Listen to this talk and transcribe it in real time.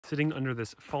Sitting under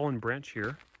this fallen branch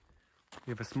here,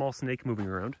 we have a small snake moving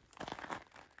around.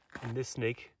 And this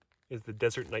snake is the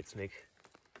desert night snake,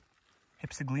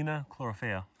 Hypsiglena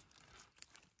chlorophaea.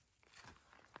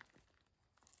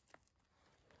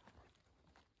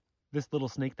 This little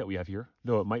snake that we have here,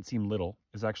 though it might seem little,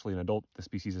 is actually an adult. The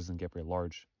species doesn't get very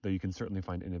large, though you can certainly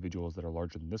find individuals that are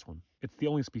larger than this one. It's the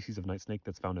only species of night snake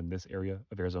that's found in this area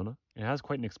of Arizona, and it has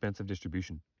quite an expansive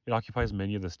distribution. It occupies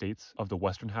many of the states of the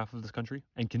western half of this country,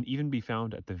 and can even be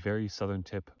found at the very southern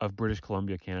tip of British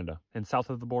Columbia, Canada. And south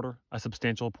of the border, a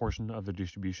substantial portion of their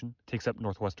distribution takes up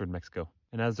northwestern Mexico.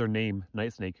 And as their name,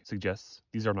 night snake, suggests,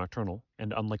 these are nocturnal,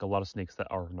 and unlike a lot of snakes that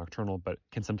are nocturnal but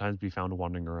can sometimes be found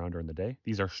wandering around during the day,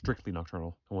 these are strictly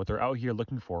nocturnal. And what they're out here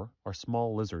looking for are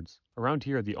small lizards. Around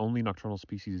here, the only nocturnal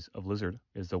species of lizard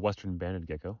is the western banded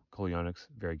gecko, Coleonyx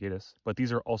variegatus, but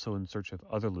these are also in search of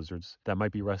other lizards that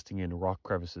might be resting in rock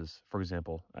crevices, for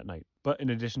example, at night. But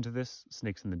in addition to this,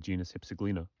 snakes in the genus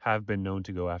Hypsiglena have been known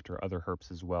to go after other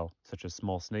herps as well, such as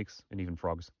small snakes and even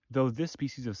frogs. Though this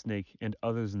species of snake and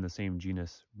others in the same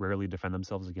genus rarely defend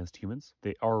themselves against humans,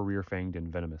 they are rear-fanged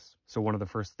and venomous. So one of the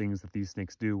first things that these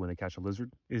snakes do when they catch a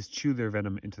lizard is chew their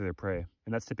venom into their prey,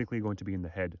 and that's typically going to be in the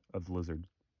head of the lizard.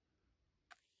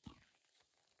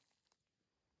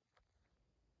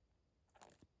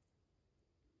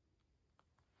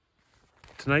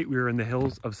 Tonight we are in the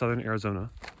hills of southern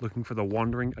Arizona looking for the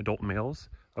wandering adult males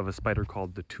of a spider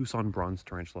called the Tucson Bronze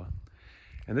Tarantula.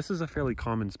 And this is a fairly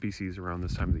common species around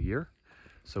this time of the year,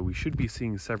 so we should be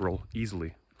seeing several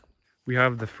easily. We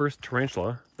have the first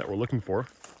tarantula that we're looking for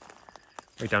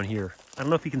right down here. I don't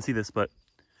know if you can see this, but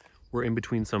we're in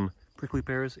between some prickly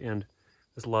pears and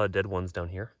there's a lot of dead ones down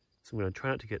here. So I'm going to try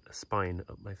not to get a spine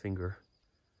up my finger.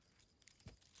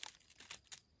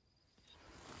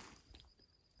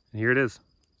 And here it is.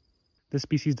 This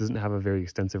species doesn't have a very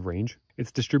extensive range.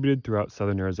 It's distributed throughout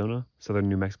southern Arizona, southern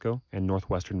New Mexico, and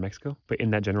northwestern Mexico, but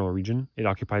in that general region, it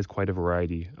occupies quite a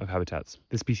variety of habitats.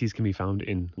 This species can be found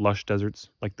in lush deserts,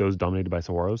 like those dominated by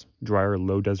saguaros, drier,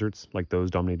 low deserts, like those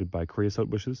dominated by creosote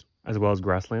bushes, as well as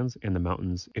grasslands and the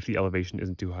mountains if the elevation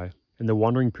isn't too high. And the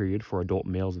wandering period for adult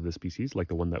males of this species, like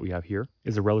the one that we have here,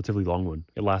 is a relatively long one.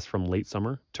 It lasts from late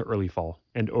summer to early fall,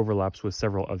 and overlaps with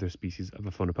several other species of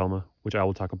Aphonopelma, which I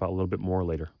will talk about a little bit more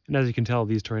later. And as you can tell,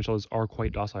 these tarantulas are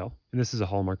quite docile, and this is a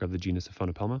hallmark of the genus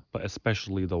Aphonopelma, but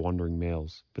especially the wandering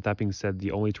males. But that being said,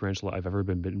 the only tarantula I've ever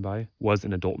been bitten by was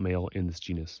an adult male in this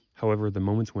genus. However, the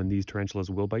moments when these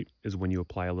tarantulas will bite is when you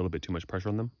apply a little bit too much pressure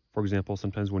on them. For example,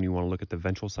 sometimes when you want to look at the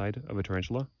ventral side of a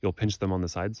tarantula, you'll pinch them on the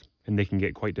sides, and they can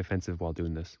get quite defensive while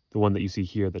doing this. The one that you see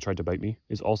here that tried to bite me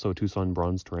is also a Tucson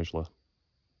Bronze Tarantula.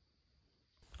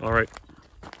 All right,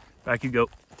 back you go.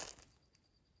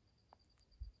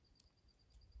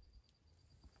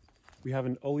 We have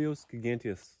an Olios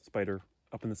giganteus spider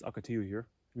up in this aucatillo here.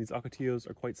 And these aucatillos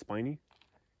are quite spiny,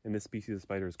 and this species of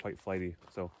spider is quite flighty,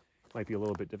 so it might be a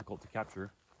little bit difficult to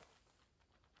capture.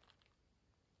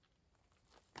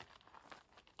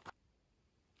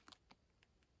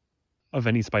 Of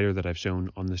any spider that I've shown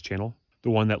on this channel,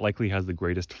 the one that likely has the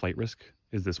greatest flight risk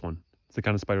is this one. It's the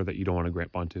kind of spider that you don't want to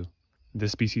grab onto.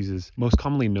 This species is most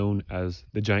commonly known as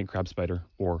the giant crab spider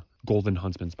or golden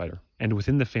huntsman spider. And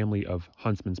within the family of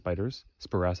huntsman spiders,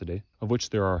 Spiracidae, of which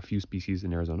there are a few species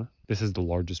in Arizona, this is the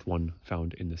largest one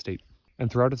found in the state. And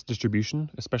throughout its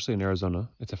distribution, especially in Arizona,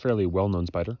 it's a fairly well-known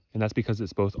spider, and that's because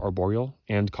it's both arboreal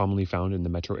and commonly found in the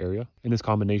metro area. And this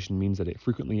combination means that it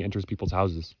frequently enters people's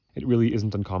houses. It really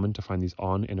isn't uncommon to find these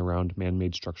on and around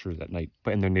man-made structures at night.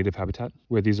 But in their native habitat,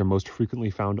 where these are most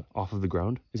frequently found off of the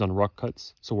ground, is on rock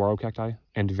cuts, saguaro cacti,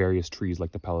 and various trees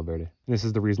like the palo verde. And this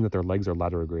is the reason that their legs are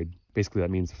laterograde. Basically, that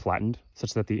means flattened,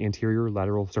 such that the anterior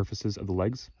lateral surfaces of the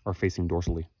legs are facing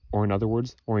dorsally. Or in other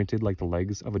words, oriented like the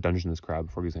legs of a Dungeness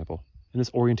crab, for example. And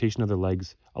this orientation of their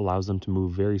legs allows them to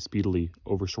move very speedily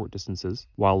over short distances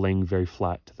while laying very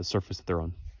flat to the surface that they're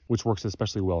on, which works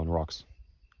especially well on rocks.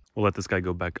 We'll let this guy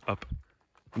go back up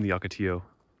in the aucatillo.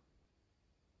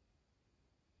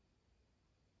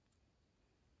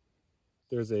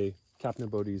 There's a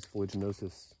Capnobotes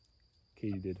fuliginosus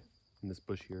Katydid in this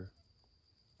bush here.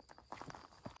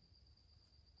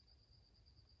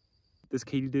 This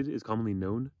Katydid is commonly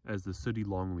known as the Sooty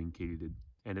Longwing Katydid,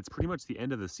 and it's pretty much the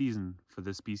end of the season for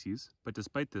this species, but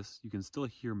despite this, you can still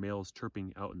hear males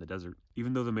chirping out in the desert.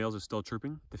 Even though the males are still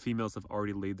chirping, the females have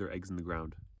already laid their eggs in the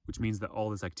ground, which means that all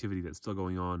this activity that's still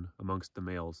going on amongst the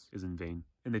males is in vain.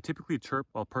 And they typically chirp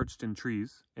while perched in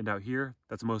trees, and out here,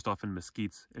 that's most often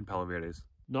mesquites and palo verdes.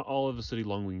 Not all of the Sooty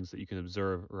longwings that you can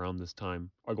observe around this time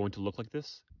are going to look like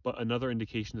this, But another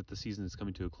indication that the season is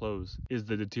coming to a close is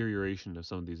the deterioration of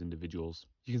some of these individuals.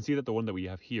 You can see that the one that we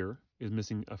have here is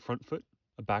missing a front foot,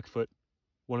 a back foot,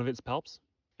 one of its palps,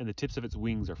 and the tips of its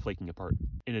wings are flaking apart.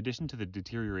 In addition to the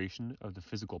deterioration of the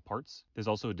physical parts, there's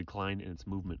also a decline in its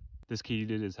movement. This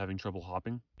Katydid is having trouble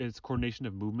hopping. Its coordination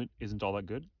of movement isn't all that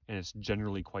good, and it's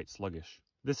generally quite sluggish.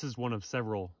 This is one of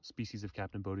several species of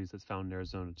Capnobotes that's found in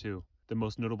Arizona too. The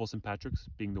most notable sympatrics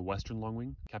being the western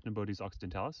longwing, Capnobotes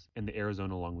occidentalis, and the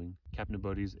Arizona longwing,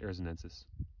 Capnobotes arizonensis.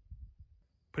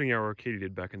 Putting our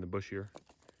Katydid back in the bush here.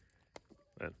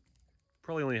 That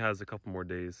probably only has a couple more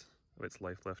days of its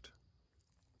life left.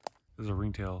 There's a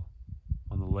ringtail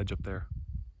on the ledge up there.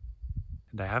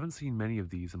 And I haven't seen many of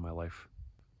these in my life.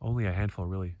 Only a handful,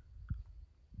 really.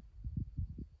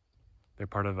 They're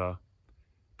part of a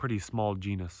pretty small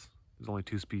genus. There's only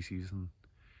 2 species, and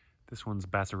this one's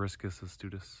Bassariscus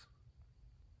astutus.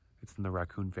 It's in the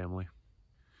raccoon family.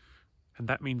 And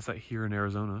that means that here in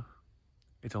Arizona,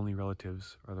 its only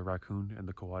relatives are the raccoon and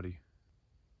the coati.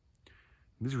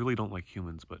 These really don't like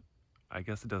humans, but I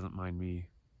guess it doesn't mind me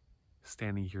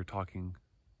standing here talking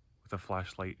with a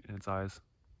flashlight in its eyes.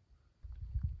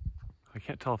 I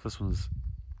can't tell if this one's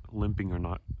limping or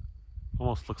not.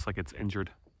 Almost looks like it's injured.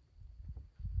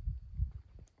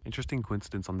 Interesting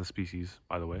coincidence on this species,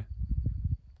 by the way.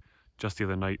 Just the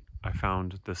other night, I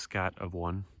found the scat of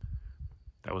one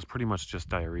that was pretty much just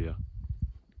diarrhea.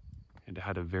 And it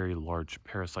had a very large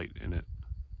parasite in it.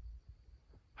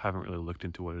 Haven't really looked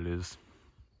into what it is.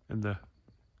 And the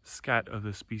scat of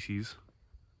this species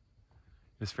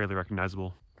is fairly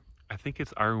recognizable. I think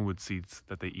it's ironwood seeds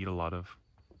that they eat a lot of.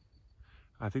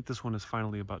 I think this one is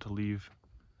finally about to leave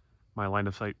my line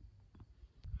of sight.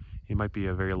 It might be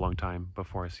a very long time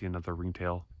before I see another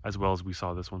ringtail, as well as we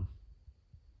saw this one.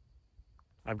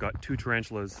 I've got 2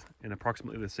 tarantulas in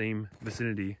approximately the same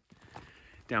vicinity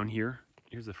down here.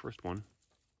 Here's the first one.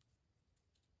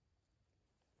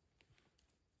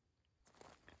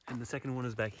 And the second one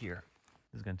is back here.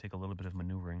 This is going to take a little bit of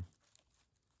maneuvering.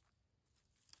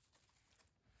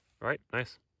 All right,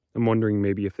 nice. I'm wondering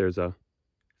maybe if there's a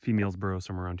female's burrow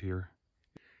somewhere around here,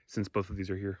 since both of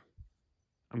these are here.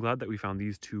 I'm glad that we found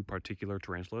these 2 particular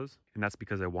tarantulas, and that's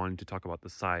because I wanted to talk about the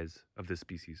size of this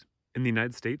species. In the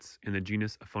United States, in the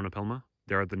genus Aphonopelma,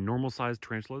 there are the normal-sized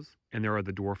tarantulas, and there are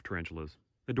the dwarf tarantulas.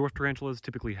 The dwarf tarantulas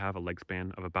typically have a leg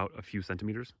span of about a few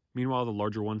centimeters. Meanwhile, the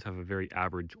larger ones have a very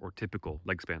average or typical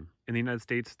leg span. In the United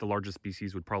States, the largest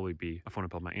species would probably be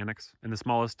Aphonopelma annex, and the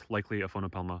smallest likely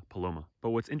Aphonopelma paloma.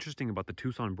 But what's interesting about the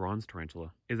Tucson Bronze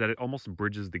Tarantula is that it almost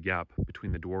bridges the gap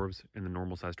between the dwarves and the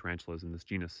normal-sized tarantulas in this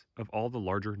genus. Of all the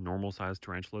larger normal-sized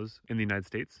tarantulas in the United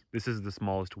States, this is the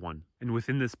smallest one. And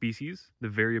within this species, the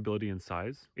variability in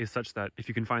size is such that if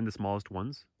you can find the smallest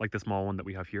ones, like the small one that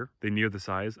we have here, they near the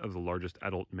size of the largest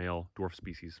adult male dwarf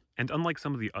species. And unlike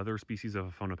some of the other species of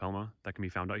Aphonopelma that can be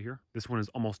found out here, this one is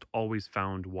almost always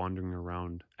found wandering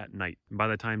around at night. And by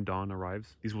the time dawn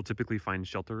arrives, these will typically find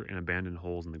shelter in abandoned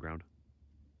holes in the ground.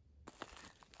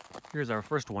 Here's our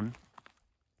first one.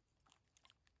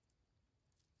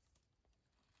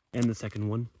 And the second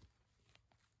one.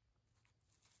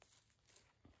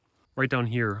 Right down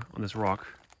here on this rock,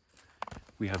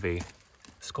 we have a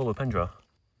Scolopendra.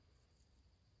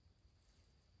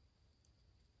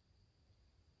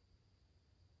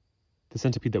 The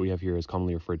centipede that we have here is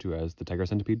commonly referred to as the tiger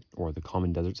centipede or the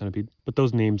common desert centipede, but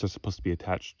those names are supposed to be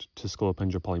attached to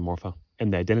Scolopendra polymorpha,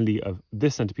 and the identity of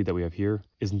this centipede that we have here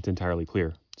isn't entirely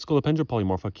clear. Scolopendra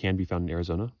polymorpha can be found in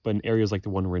Arizona, but in areas like the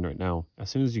one we're in right now, as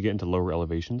soon as you get into lower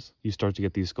elevations, you start to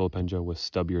get these Scolopendra with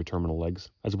stubbier terminal legs,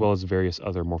 as well as various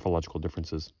other morphological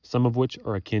differences, some of which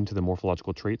are akin to the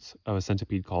morphological traits of a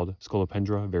centipede called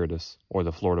Scolopendra viridis, or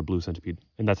the Florida blue centipede,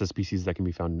 and that's a species that can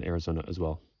be found in Arizona as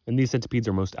well. And these centipedes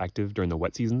are most active during the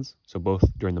wet seasons, so both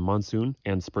during the monsoon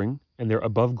and spring, and their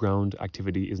above ground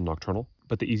activity is nocturnal,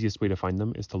 but the easiest way to find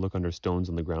them is to look under stones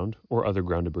on the ground or other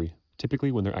ground debris.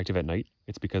 Typically when they're active at night,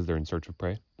 it's because they're in search of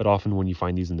prey, but often when you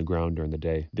find these in the ground during the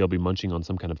day, they'll be munching on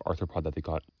some kind of arthropod that they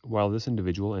caught. While this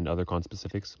individual and other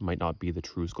conspecifics might not be the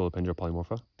true Scolopendra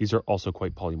polymorpha, these are also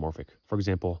quite polymorphic. For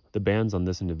example, the bands on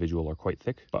this individual are quite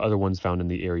thick, but other ones found in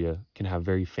the area can have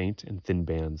very faint and thin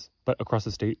bands. But across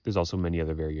the state, there's also many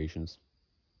other variations.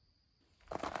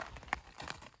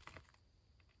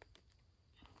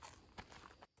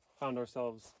 Found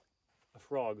ourselves a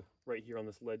frog right here on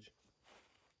this ledge.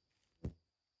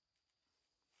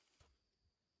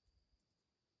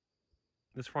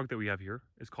 This frog that we have here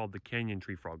is called the canyon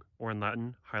tree frog, or in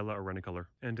Latin, Hyla arenicolor.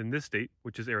 And in this state,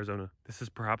 which is Arizona, this is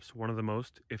perhaps one of the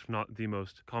most, if not the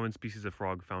most, common species of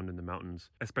frog found in the mountains,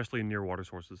 especially near water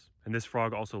sources. And this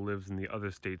frog also lives in the other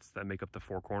states that make up the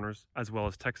Four Corners, as well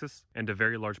as Texas, and a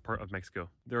very large part of Mexico.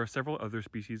 There are several other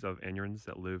species of anurans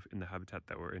that live in the habitat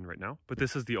that we're in right now, but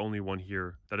this is the only one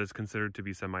here that is considered to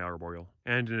be semi-arboreal.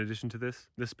 And in addition to this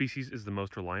species is the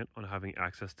most reliant on having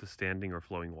access to standing or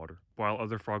flowing water. While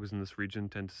other frogs in this region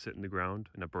tend to sit in the ground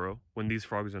in a burrow, when these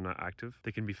frogs are not active,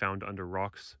 they can be found under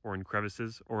rocks or in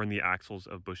crevices or in the axils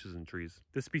of bushes and trees.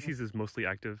 This species is mostly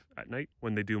active at night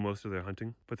when they do most of their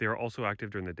hunting, but they are also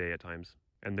active during the day at times.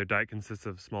 And their diet consists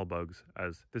of small bugs,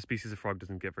 as this species of frog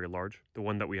doesn't get very large. The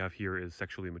one that we have here is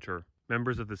sexually mature.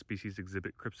 Members of this species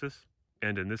exhibit crypsis,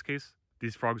 and in this case,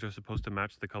 these frogs are supposed to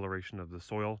match the coloration of the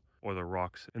soil or the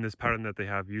rocks, and this pattern that they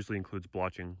have usually includes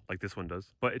blotching, like this one does.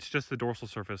 But it's just the dorsal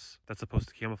surface that's supposed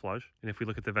to camouflage, and if we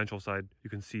look at the ventral side, you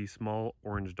can see small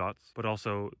orange dots, but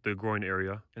also the groin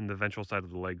area and the ventral side of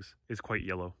the legs is quite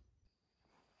yellow.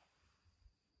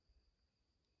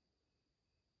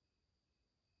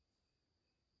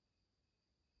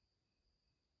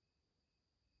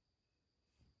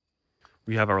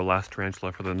 We have our last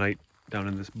tarantula for the night down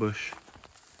in this bush.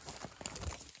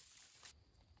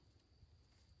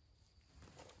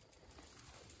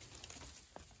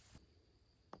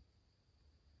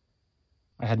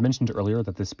 I had mentioned earlier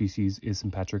that this species is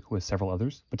sympatric with several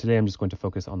others, but today I'm just going to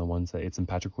focus on the ones that it's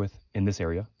sympatric with in this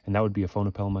area, and that would be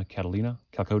Aphonopelma, Katydid,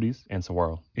 Chalcodes, and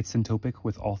saguaro. It's syntopic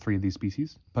with all three of these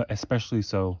species, but especially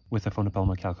so with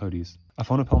Aphonopelma chalcodes.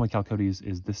 Aphonopelma chalcodes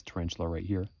is this tarantula right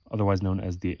here, otherwise known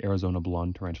as the Arizona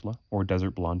blonde tarantula or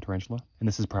desert blonde tarantula, and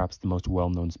this is perhaps the most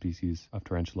well-known species of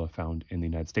tarantula found in the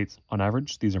United States. On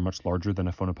average, these are much larger than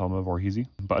Aphonopelma vorhiesi,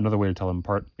 but another way to tell them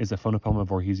apart is Aphonopelma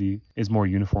vorhiesi is more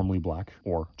uniformly black,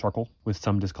 or charcoal, with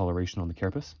some discoloration on the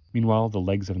carapace. Meanwhile, the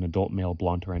legs of an adult male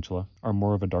blonde tarantula are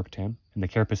more of a dark tan, and the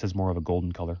carapace is more of a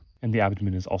golden color, and the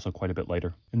abdomen is also quite a bit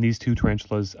lighter. And these two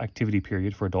tarantulas' activity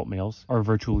period for adult males are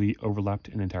virtually overlapped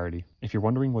in entirety. If you're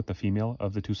wondering what the female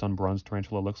of the Tucson Bronze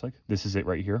Tarantula looks like, this is it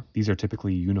right here. These are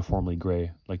typically uniformly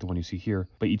gray, like the one you see here,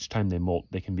 but each time they molt,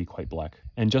 they can be quite black.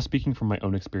 And just speaking from my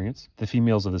own experience, the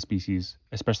females of the species,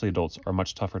 especially adults, are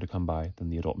much tougher to come by than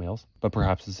the adult males, but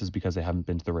perhaps this is because they haven't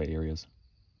been to the right areas.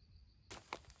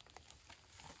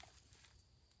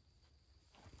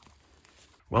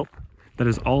 Well, that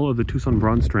is all of the Tucson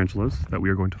Bronze Tarantulas that we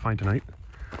are going to find tonight.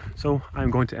 So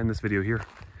I'm going to end this video here.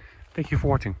 Thank you for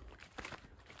watching.